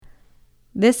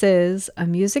This is a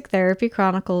Music Therapy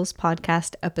Chronicles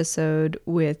podcast episode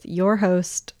with your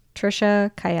host,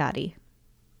 Trisha Coyote.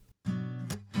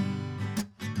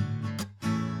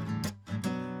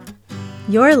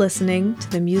 You're listening to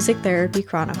the Music Therapy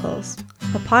Chronicles,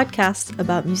 a podcast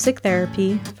about music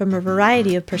therapy from a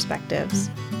variety of perspectives.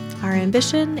 Our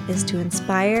ambition is to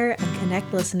inspire and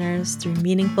connect listeners through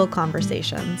meaningful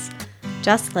conversations,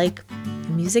 just like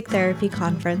a music therapy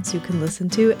conference you can listen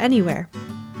to anywhere.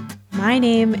 My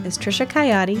name is Trisha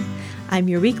Coyote. I'm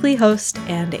your weekly host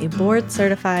and a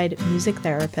board-certified music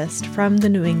therapist from the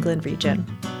New England region.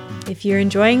 If you're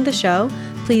enjoying the show,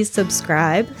 please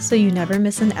subscribe so you never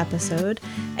miss an episode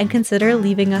and consider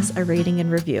leaving us a rating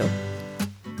and review.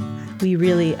 We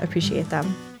really appreciate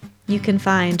them. You can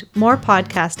find more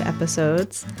podcast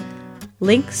episodes,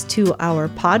 links to our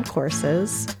pod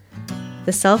courses,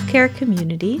 the self-care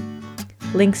community,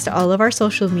 links to all of our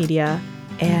social media,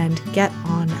 and get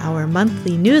on our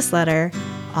monthly newsletter,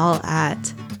 all at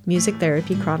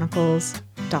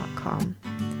musictherapychronicles.com.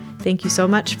 Thank you so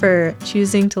much for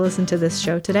choosing to listen to this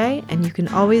show today, and you can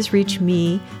always reach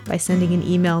me by sending an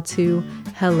email to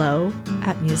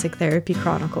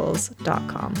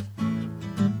hello@musictherapychronicles.com.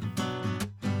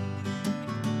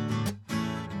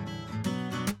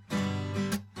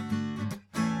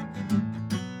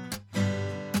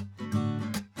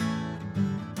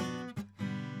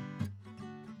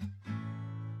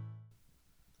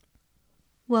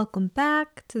 Welcome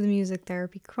back to the Music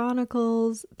Therapy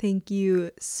Chronicles. Thank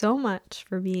you so much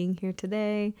for being here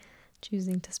today,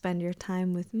 choosing to spend your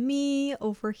time with me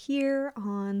over here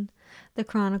on the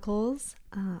Chronicles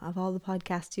of all the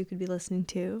podcasts you could be listening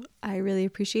to. I really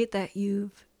appreciate that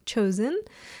you've chosen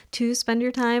to spend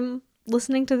your time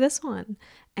listening to this one.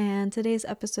 And today's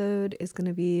episode is going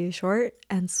to be short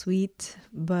and sweet,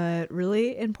 but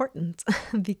really important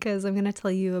because I'm going to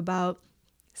tell you about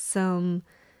some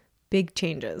big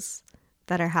changes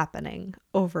that are happening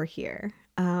over here.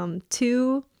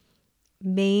 Two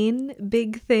main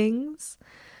big things,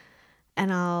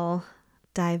 and I'll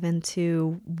dive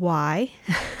into why,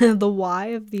 the why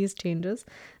of these changes.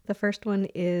 The first one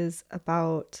is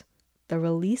about the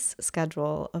release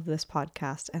schedule of this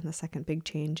podcast, and the second big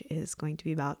change is going to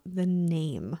be about the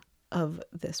name of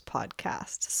this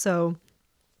podcast. So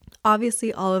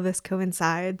obviously, all of this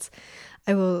coincides.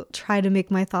 I will try to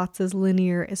make my thoughts as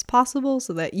linear as possible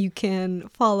so that you can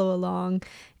follow along.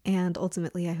 And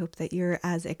ultimately, I hope that you're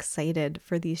as excited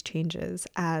for these changes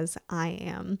as I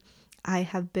am. I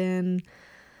have been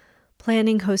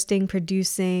planning, hosting,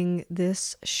 producing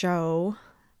this show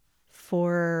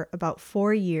for about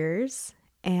 4 years,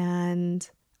 and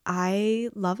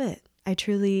I love it. I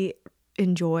truly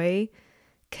enjoy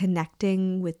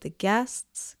connecting with the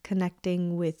guests,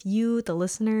 connecting with you, the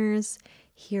listeners,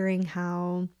 hearing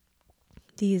how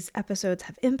these episodes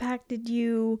have impacted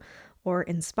you or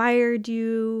inspired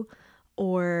you,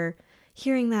 or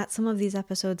hearing that some of these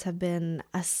episodes have been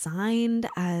assigned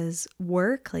as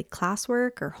work, like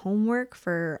classwork or homework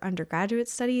for undergraduate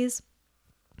studies,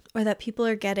 or that people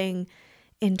are getting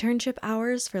internship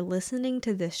hours for listening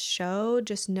to this show.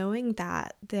 Just knowing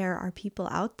that there are people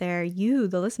out there, you,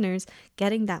 the listeners,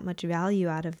 getting that much value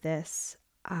out of this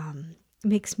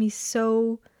makes me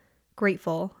so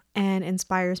grateful and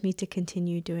inspires me to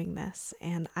continue doing this.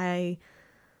 And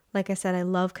like I said, I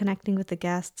love connecting with the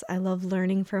guests. I love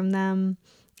learning from them.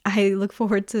 I look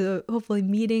forward to hopefully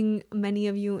meeting many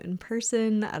of you in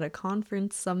person at a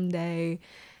conference someday.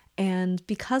 And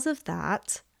because of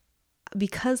that,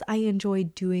 because I enjoy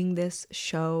doing this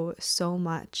show so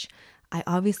much, I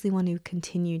obviously want to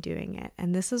continue doing it.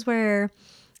 And this is where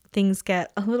things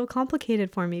get a little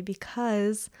complicated for me,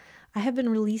 because I have been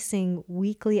releasing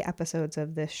weekly episodes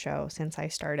of this show since I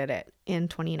started it in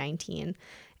 2019.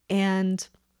 And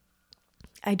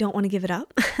I don't want to give it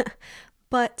up,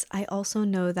 but I also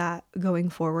know that going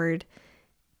forward,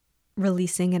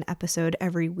 releasing an episode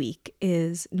every week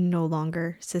is no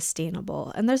longer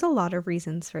sustainable. And there's a lot of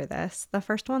reasons for this. The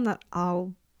first one that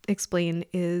I'll explain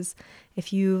is,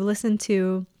 if you listen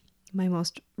to my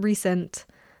most recent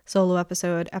solo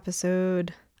episode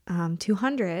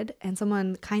 200, and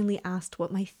someone kindly asked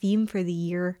what my theme for the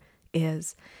year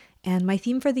is. And my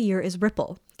theme for the year is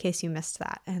ripple, in case you missed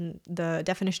that. And the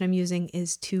definition I'm using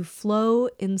is to flow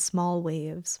in small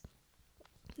waves.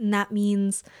 And that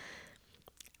means,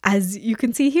 as you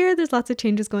can see here, there's lots of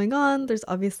changes going on. There's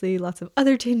obviously lots of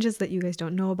other changes that you guys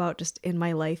don't know about just in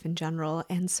my life in general.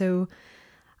 And so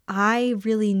I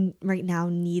really right now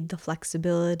need the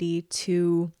flexibility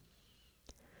to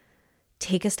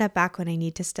take a step back when I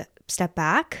need to step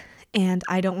back. And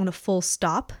I don't want to full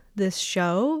stop this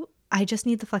show I just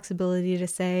need the flexibility to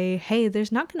say, hey,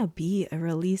 there's not going to be a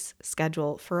release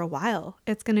schedule for a while.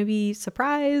 It's going to be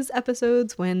surprise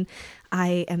episodes when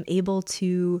I am able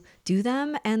to do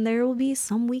them, and there will be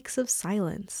some weeks of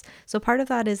silence. So part of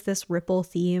that is this ripple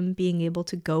theme, being able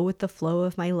to go with the flow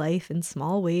of my life in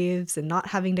small waves and not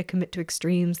having to commit to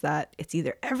extremes that it's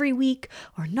either every week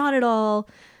or not at all.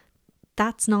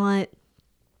 That's not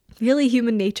really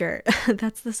human nature.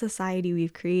 That's the society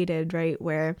we've created, right?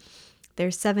 Where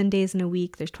there's 7 days in a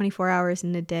week, there's 24 hours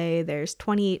in a day, there's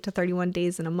 28 to 31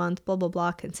 days in a month, blah, blah,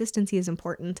 blah. Consistency is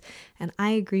important. And I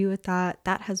agree with that.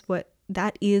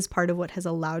 That is part of what has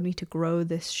allowed me to grow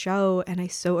this show. And I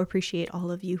so appreciate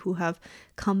all of you who have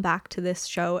come back to this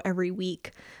show every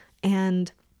week.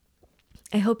 And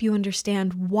I hope you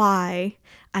understand why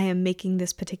I am making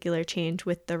this particular change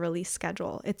with the release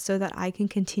schedule. It's so that I can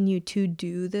continue to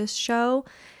do this show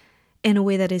in a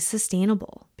way that is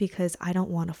sustainable, because I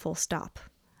don't want a full stop.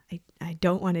 I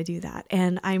don't want to do that.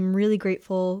 And I'm really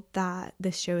grateful that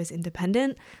this show is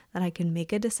independent, that I can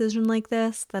make a decision like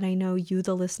this, that I know you,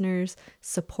 the listeners,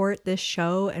 support this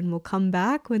show and will come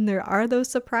back when there are those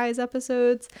surprise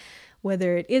episodes,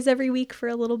 whether it is every week for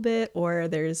a little bit or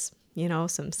there's,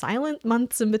 some silent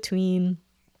months in between.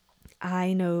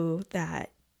 I know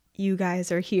that you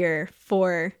guys are here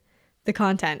for the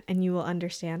content and you will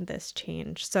understand this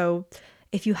change. So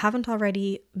if you haven't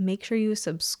already, make sure you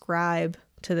subscribe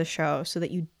to the show so that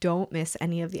you don't miss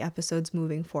any of the episodes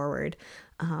moving forward.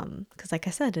 Because like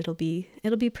I said, it'll be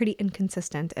pretty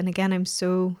inconsistent. And again, I'm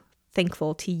so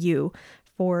thankful to you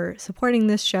for supporting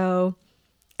this show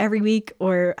every week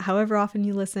or however often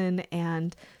you listen,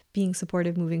 and being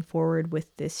supportive moving forward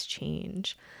with this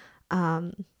change.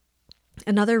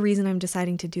 Another reason I'm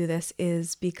deciding to do this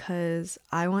is because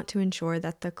I want to ensure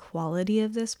that the quality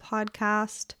of this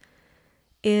podcast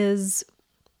is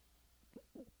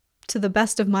to the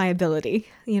best of my ability.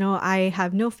 I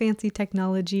have no fancy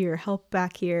technology or help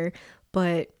back here,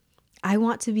 but I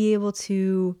want to be able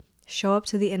to show up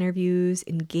to the interviews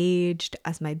engaged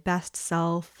as my best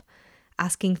self,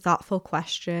 asking thoughtful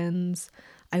questions.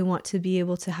 I want to be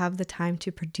able to have the time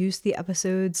to produce the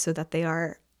episodes so that they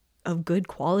are of good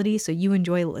quality, so you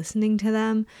enjoy listening to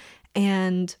them.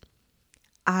 And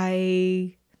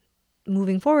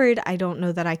moving forward, I don't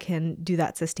know that I can do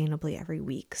that sustainably every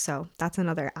week. So that's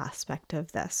another aspect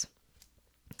of this.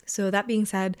 So that being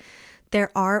said,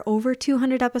 there are over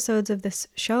 200 episodes of this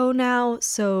show now.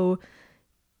 So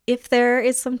if there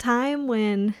is some time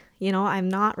when, I'm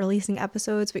not releasing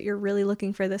episodes, but you're really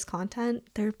looking for this content,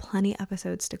 there are plenty of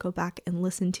episodes to go back and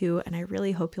listen to. And I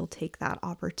really hope you'll take that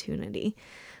opportunity.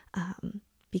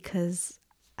 Because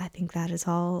I think that is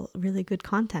all really good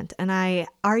content. And I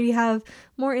already have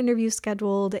more interviews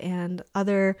scheduled and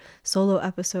other solo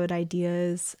episode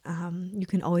ideas. You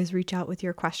can always reach out with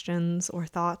your questions or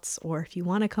thoughts, or if you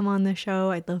want to come on the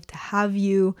show, I'd love to have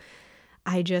you.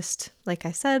 Like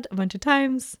I said a bunch of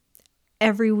times,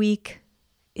 every week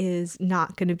is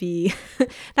not going to be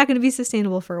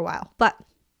sustainable for a while, but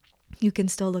you can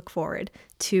still look forward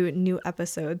to new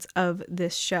episodes of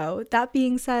this show. That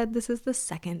being said, this is the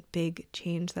second big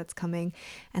change that's coming,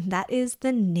 and that is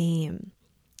the name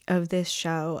of this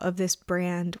show, of this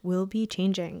brand, will be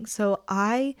changing. So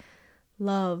I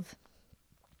love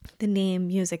the name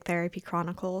Music Therapy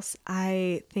Chronicles.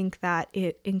 I think that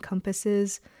it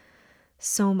encompasses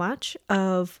so much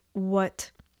of what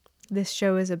this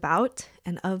show is about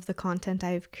and of the content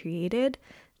I've created.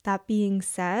 That being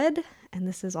said, and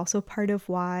this is also part of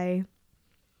why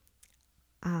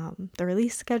the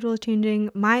release schedule is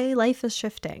changing, my life is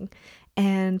shifting.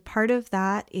 And part of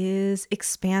that is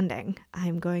expanding.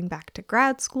 I'm going back to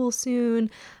grad school soon.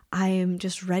 I'm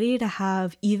just ready to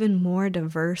have even more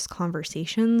diverse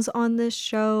conversations on this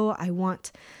show. I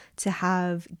want to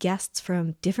have guests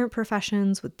from different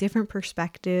professions with different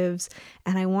perspectives,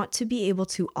 and I want to be able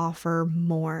to offer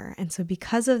more. And so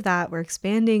because of that, we're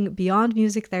expanding beyond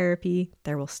music therapy.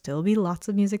 There will still be lots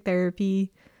of music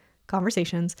therapy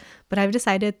conversations, but I've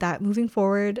decided that moving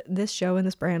forward, this show and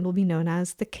this brand will be known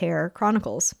as the Care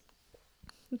Chronicles.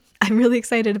 I'm really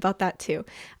excited about that too.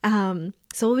 So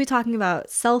we'll be talking about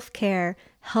self-care,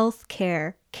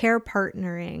 health-care, care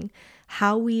partnering,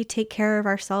 how we take care of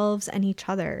ourselves and each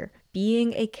other,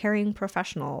 being a caring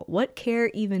professional, what care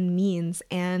even means.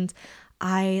 And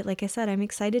like I said, I'm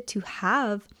excited to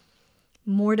have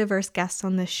more diverse guests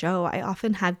on this show. I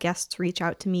often have guests reach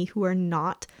out to me who are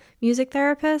not music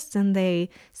therapists, and they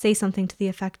say something to the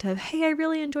effect of, hey, I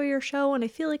really enjoy your show and I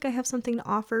feel like I have something to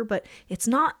offer, but it's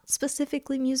not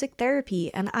specifically music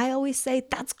therapy. And I always say,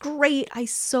 that's great. I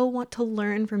so want to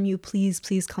learn from you. Please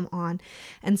come on.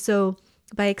 And so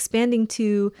by expanding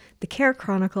to the Care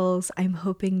Chronicles, I'm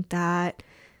hoping that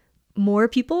more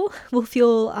people will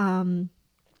feel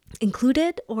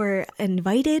included or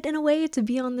invited in a way to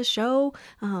be on the show.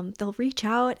 They'll reach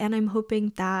out, and I'm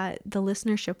hoping that the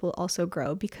listenership will also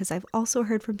grow, because I've also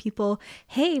heard from people,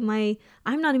 hey,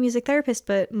 I'm not a music therapist,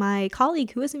 but my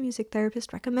colleague who is a music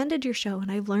therapist recommended your show and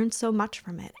I've learned so much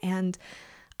from it. And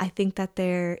I think that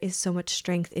there is so much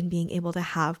strength in being able to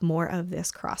have more of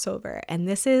this crossover. And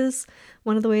this is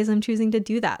one of the ways I'm choosing to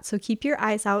do that. So keep your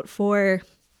eyes out for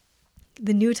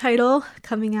the new title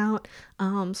coming out.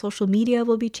 Social media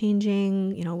will be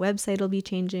changing, website will be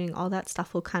changing. All that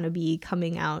stuff will kind of be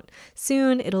coming out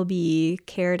soon. It'll be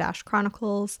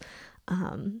Care-Chronicles.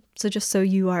 So just so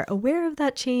you are aware of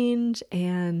that change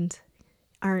and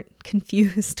aren't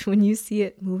confused when you see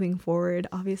it moving forward.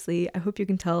 Obviously, I hope you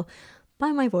can tell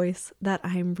by my voice that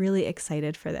I'm really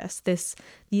excited for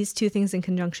these two things in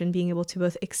conjunction, being able to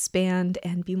both expand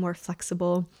and be more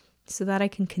flexible, so that I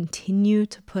can continue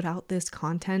to put out this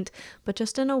content, but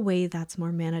just in a way that's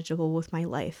more manageable with my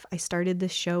life. I started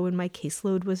this show when my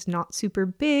caseload was not super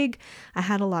big. I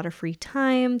had a lot of free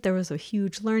time. There was a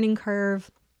huge learning curve.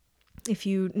 If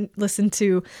you listen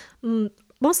to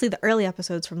mostly the early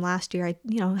episodes from last year, I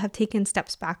have taken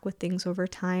steps back with things over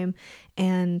time.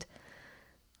 And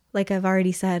like I've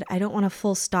already said, I don't want to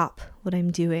full stop what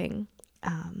I'm doing.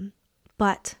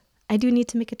 But I do need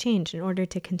to make a change in order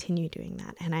to continue doing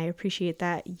that. And I appreciate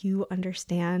that you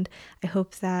understand. I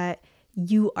hope that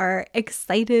you are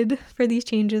excited for these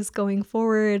changes going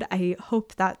forward. I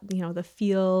hope that,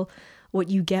 what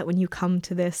you get when you come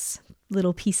to this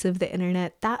little piece of the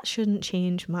internet, that shouldn't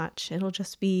change much. It'll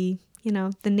just be,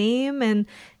 the name, and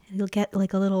you'll get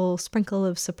like a little sprinkle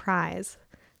of surprise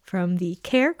from the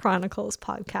Care Chronicles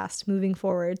podcast moving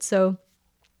forward. So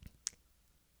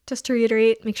just to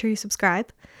reiterate, make sure you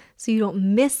subscribe so you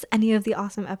don't miss any of the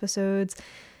awesome episodes.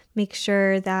 Make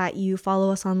sure that you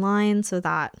follow us online so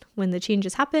that when the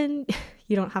changes happen,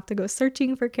 you don't have to go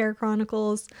searching for Care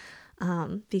Chronicles,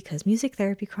 because Music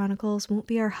Therapy Chronicles won't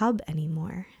be our hub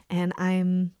anymore. And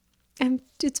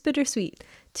it's bittersweet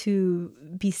to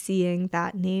be seeing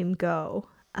that name go,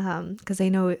 because I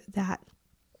know that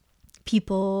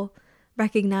people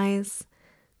recognize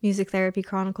Music Therapy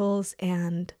Chronicles,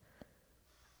 and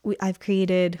we've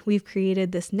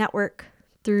created this network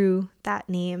through that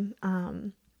name.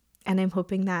 And I'm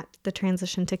hoping that the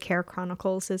transition to Care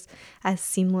Chronicles is as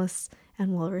seamless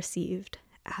and well received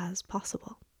as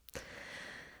possible.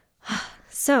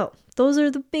 So those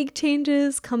are the big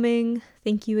changes coming.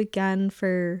 Thank you again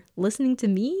for listening to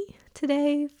me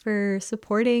today, for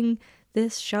supporting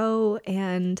this show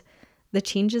and the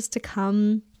changes to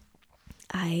come.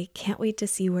 I can't wait to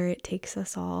see where it takes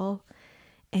us all.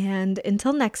 And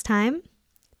until next time,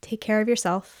 take care of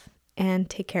yourself and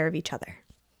take care of each other.